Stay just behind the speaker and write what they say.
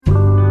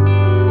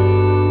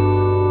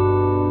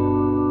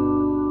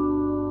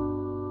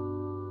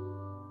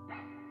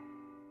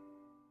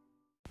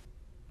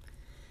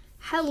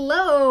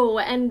Hello,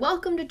 and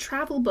welcome to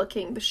Travel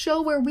Booking, the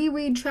show where we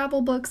read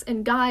travel books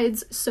and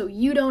guides so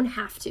you don't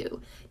have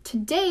to.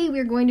 Today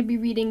we're going to be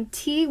reading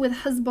Tea with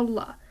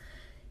Hezbollah,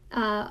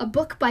 a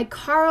book by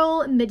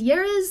Carl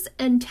Medeiros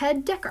and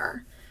Ted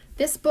Dekker.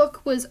 This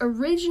book was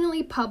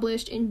originally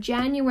published in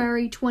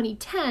January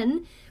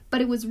 2010,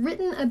 but it was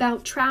written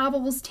about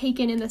travels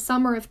taken in the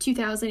summer of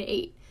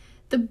 2008.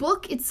 The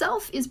book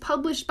itself is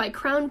published by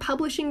Crown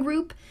Publishing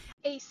Group,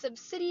 a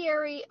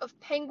subsidiary of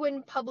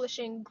Penguin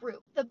Publishing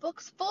Group. The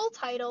book's full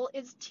title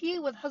is Tea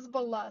with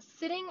Hezbollah,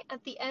 Sitting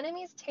at the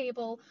Enemy's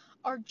Table,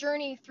 Our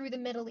Journey Through the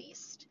Middle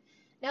East.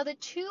 Now, the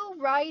two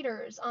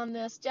writers on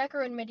this,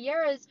 Dekker and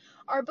Medeiros,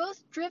 are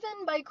both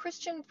driven by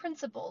Christian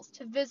principles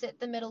to visit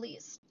the Middle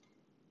East.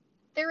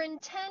 Their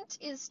intent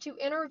is to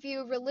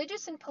interview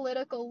religious and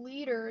political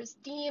leaders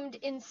deemed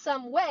in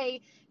some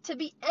way to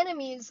be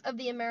enemies of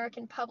the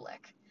American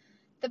public.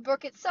 The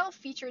book itself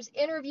features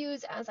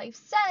interviews, as I've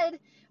said,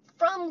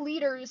 from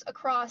leaders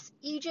across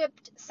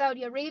Egypt,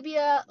 Saudi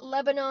Arabia,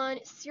 Lebanon,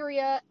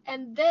 Syria,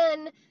 and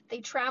then they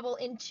travel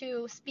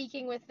into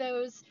speaking with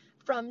those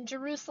from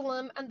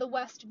Jerusalem and the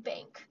West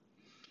Bank.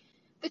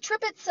 The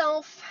trip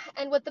itself,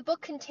 and what the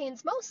book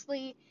contains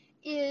mostly,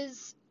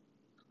 is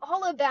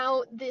all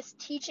about this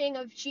teaching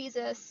of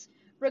Jesus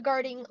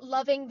regarding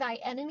loving thy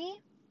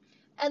enemy,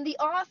 and the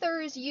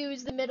authors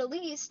use the Middle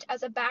East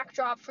as a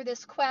backdrop for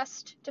this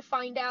quest to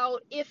find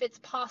out if it's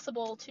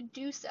possible to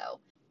do so.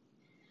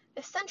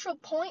 The central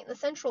point, the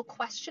central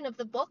question of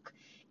the book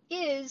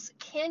is,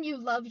 can you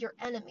love your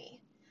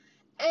enemy?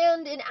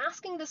 And in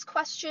asking this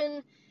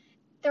question,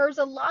 there's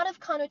a lot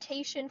of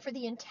connotation for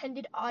the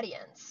intended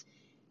audience.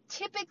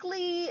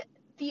 Typically,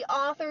 the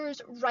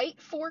authors write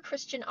for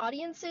Christian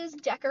audiences.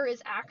 Dekker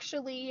is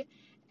actually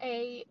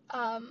a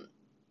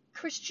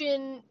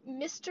Christian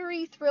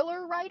mystery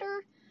thriller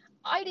writer.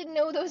 I didn't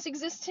know those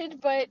existed,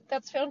 but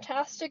that's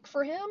fantastic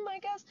for him, I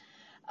guess.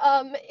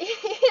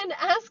 In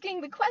asking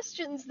the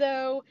questions,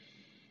 though,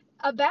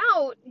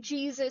 about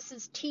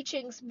Jesus'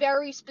 teachings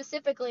very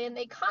specifically, and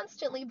they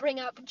constantly bring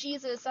up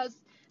Jesus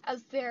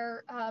as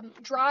their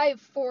drive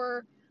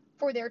for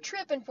their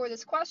trip and for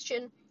this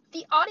question,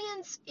 the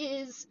audience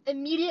is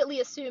immediately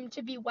assumed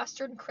to be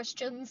Western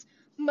Christians,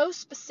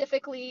 most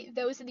specifically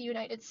those in the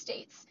United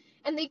States.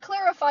 And they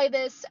clarify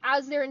this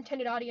as their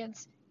intended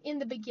audience in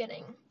the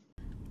beginning.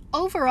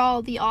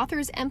 Overall, the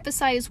authors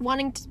emphasize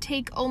wanting to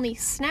take only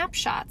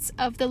snapshots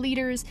of the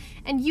leaders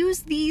and use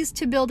these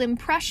to build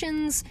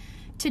impressions,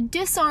 to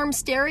disarm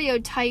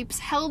stereotypes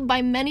held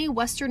by many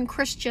Western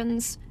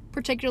Christians,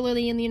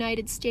 particularly in the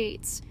United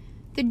States.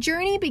 The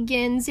journey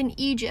begins in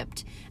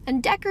Egypt,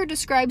 and Dekker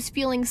describes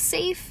feeling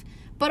safe,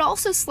 but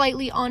also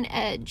slightly on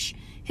edge.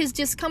 His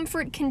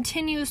discomfort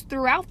continues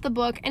throughout the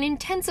book and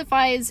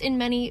intensifies in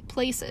many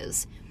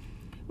places.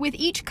 With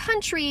each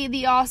country,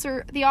 the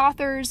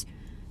authors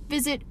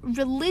visit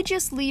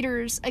religious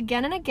leaders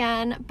again and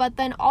again, but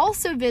then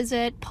also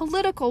visit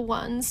political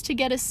ones to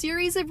get a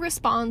series of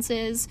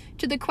responses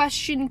to the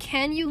question,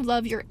 can you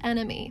love your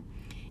enemy?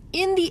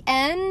 In the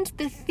end,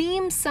 the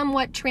theme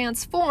somewhat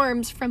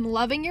transforms from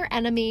loving your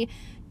enemy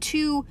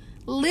to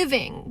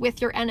living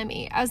with your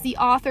enemy, as the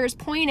authors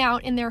point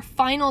out in their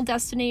final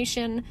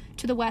destination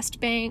to the West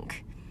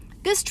Bank.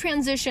 This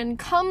transition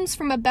comes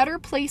from a better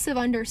place of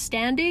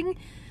understanding.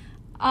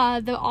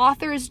 The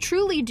authors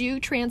truly do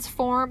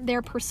transform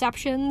their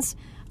perceptions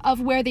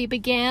of where they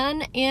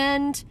began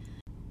and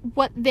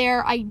what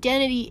their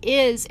identity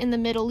is in the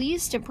Middle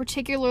East, and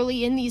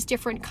particularly in these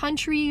different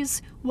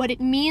countries, what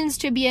it means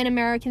to be an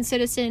American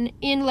citizen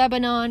in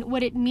Lebanon,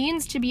 what it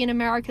means to be an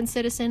American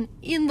citizen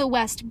in the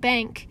West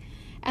Bank.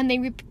 And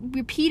they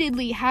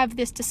repeatedly have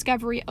this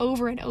discovery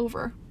over and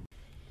over.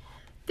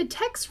 The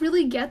text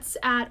really gets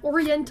at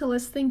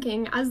Orientalist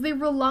thinking as they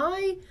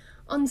rely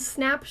on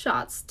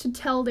snapshots to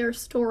tell their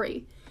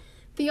story.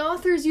 The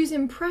authors use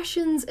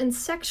impressions and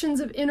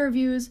sections of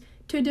interviews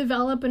to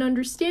develop an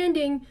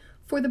understanding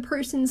for the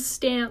person's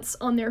stance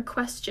on their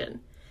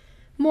question.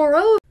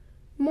 Moreover,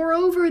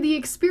 the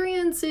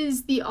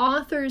experiences the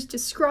authors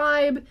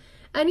describe,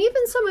 and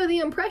even some of the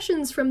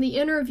impressions from the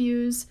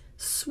interviews,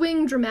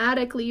 swing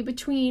dramatically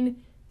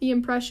between the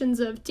impressions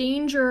of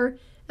danger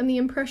and the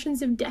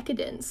impressions of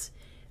decadence.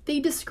 They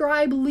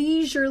describe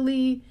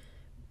leisurely,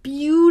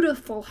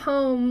 beautiful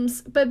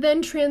homes, but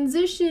then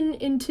transition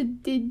into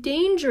the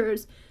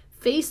dangers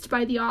faced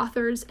by the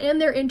authors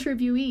and their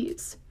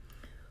interviewees.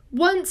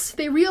 Once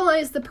they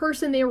realized the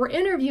person they were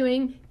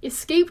interviewing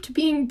escaped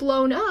being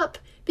blown up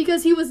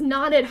because he was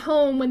not at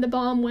home when the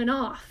bomb went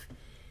off.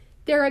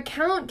 Their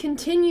account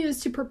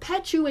continues to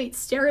perpetuate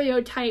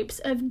stereotypes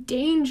of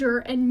danger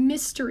and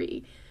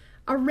mystery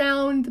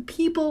around the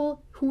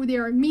people who they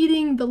are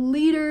meeting, the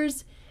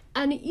leaders,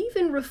 and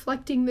even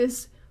reflecting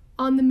this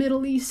on the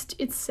Middle East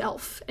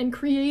itself and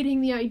creating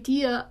the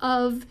idea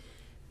of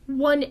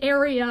one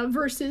area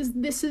versus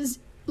this is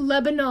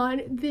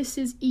Lebanon, this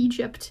is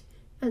Egypt,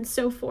 and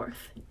so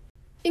forth.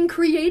 In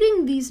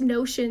creating these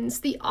notions,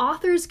 the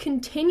authors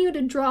continue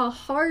to draw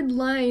hard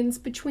lines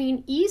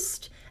between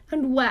East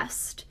and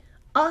West,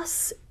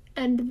 us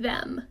and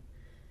them.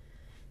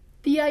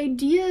 the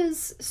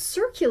ideas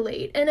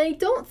circulate, and I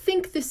don't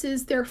think this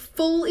is their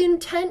full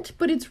intent,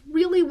 but it's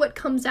really what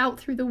comes out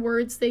through the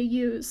words they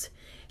use.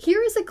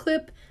 Here is a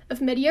clip of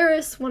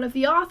Medeiros, one of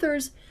the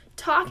authors,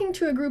 talking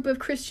to a group of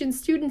Christian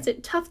students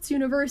at Tufts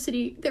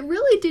University that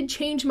really did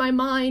change my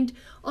mind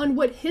on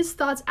what his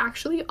thoughts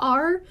actually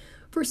are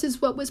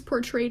versus what was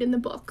portrayed in the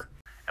book.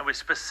 And we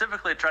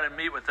specifically try to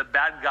meet with the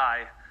bad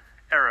guy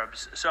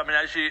Arabs. So, I mean,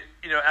 as you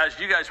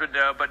guys would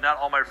know, but not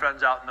all my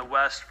friends out in the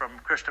West from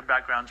Christian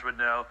backgrounds would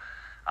know,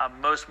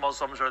 most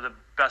Muslims are the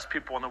best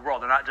people in the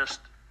world. They're not just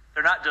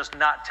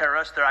not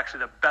terrorists. They're actually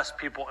the best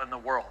people in the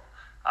world.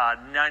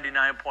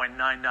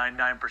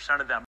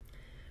 99.999% of them.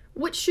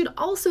 What should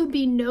also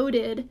be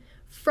noted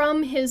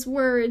from his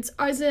words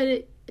is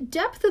a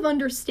depth of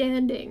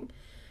understanding.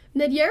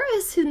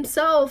 Medeiros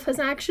himself has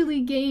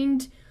actually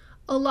gained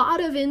a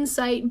lot of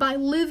insight by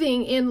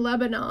living in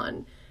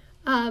Lebanon.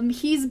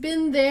 He's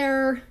been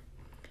there,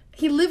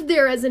 he lived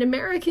there as an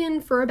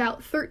American for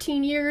about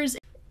 13 years.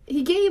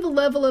 He gave a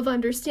level of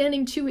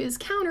understanding to his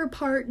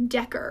counterpart,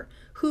 Decker,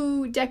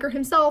 who Decker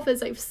himself,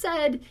 as I've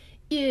said,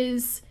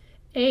 is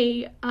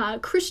a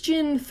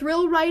Christian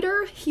thrill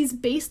writer. He's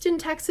based in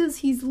Texas.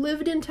 He's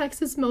lived in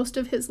Texas most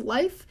of his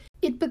life.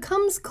 It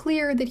becomes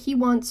clear that he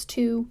wants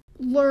to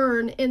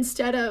learn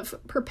instead of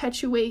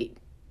perpetuate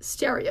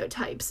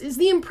stereotypes, is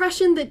the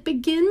impression that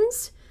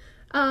begins.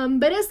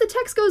 But as the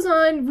text goes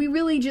on, we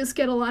really just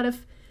get a lot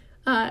of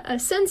a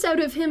sense out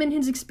of him and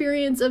his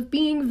experience of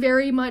being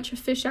very much a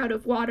fish out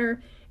of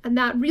water, and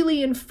that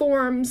really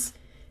informs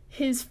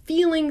his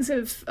feelings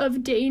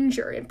of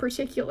danger in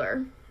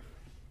particular.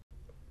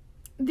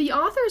 The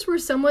authors were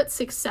somewhat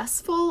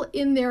successful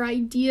in their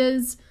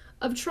ideas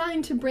of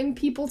trying to bring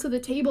people to the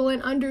table and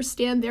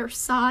understand their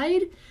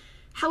side.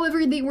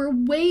 However, they were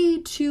way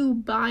too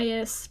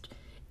biased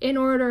and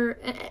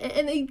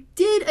they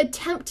did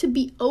attempt to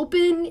be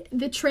open.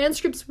 The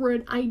transcripts were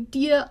an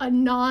idea, a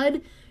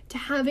nod to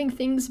having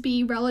things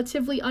be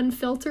relatively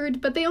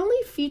unfiltered, but they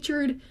only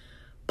featured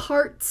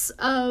parts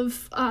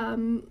of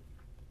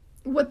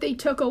what they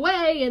took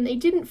away, and they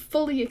didn't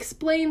fully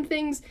explain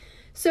things.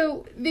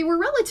 So they were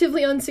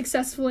relatively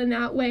unsuccessful in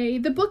that way.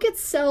 The book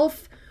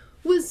itself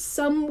was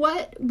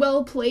somewhat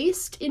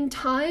well-placed in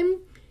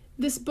time.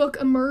 This book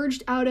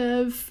emerged out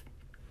of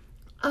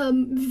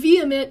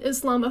vehement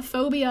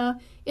Islamophobia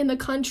in the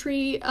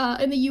country,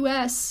 in the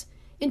US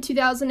in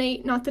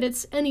 2008. Not that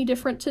it's any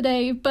different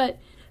today, but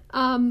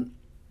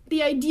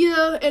the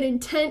idea and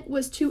intent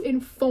was to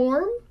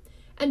inform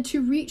and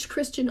to reach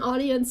Christian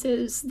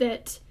audiences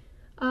that,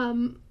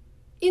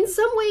 in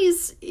some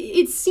ways,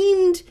 it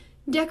seemed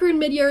Decker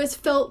and Medeiros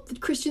felt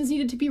that Christians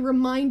needed to be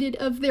reminded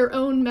of their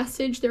own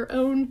message, their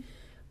own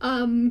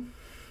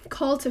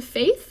call to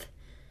faith.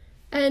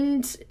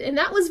 And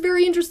that was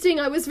very interesting.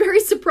 I was very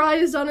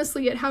surprised,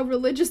 honestly, at how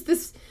religious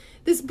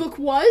this book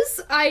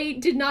was. I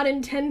did not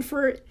intend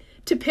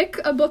to pick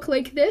a book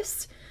like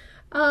this.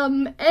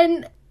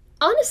 And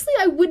honestly,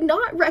 I would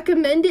not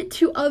recommend it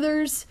to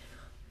others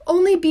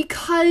only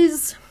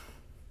because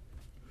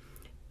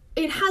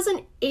it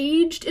hasn't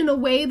aged in a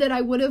way that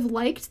I would have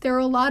liked. There are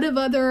a lot of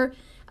other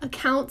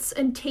accounts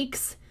and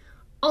takes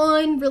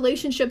on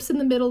relationships in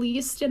the Middle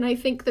East, and I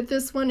think that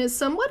this one is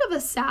somewhat of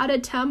a sad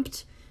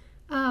attempt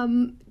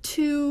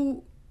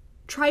to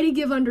try to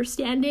give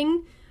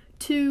understanding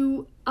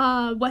to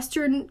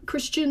Western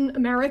Christian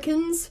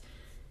Americans.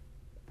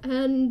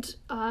 And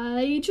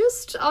I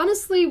just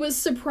honestly was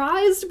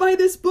surprised by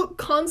this book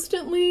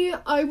constantly.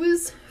 I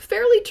was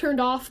fairly turned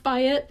off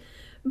by it,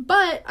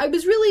 but I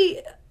was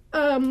really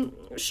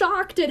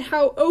shocked at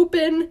how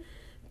open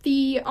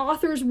the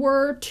authors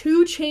were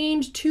to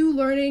change, to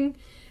learning,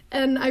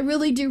 and I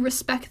really do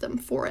respect them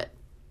for it.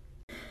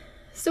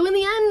 So in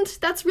the end,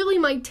 that's really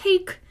my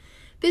take.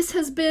 This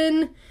has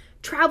been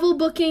Travel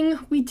Booking.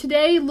 We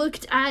today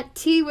looked at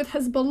Tea with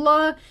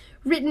Hezbollah,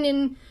 written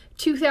in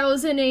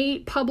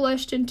 2008,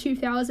 published in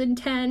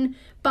 2010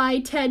 by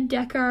Ted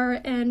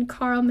Decker and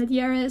Carl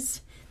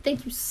Medeiros.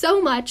 Thank you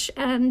so much,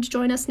 and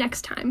join us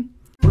next time.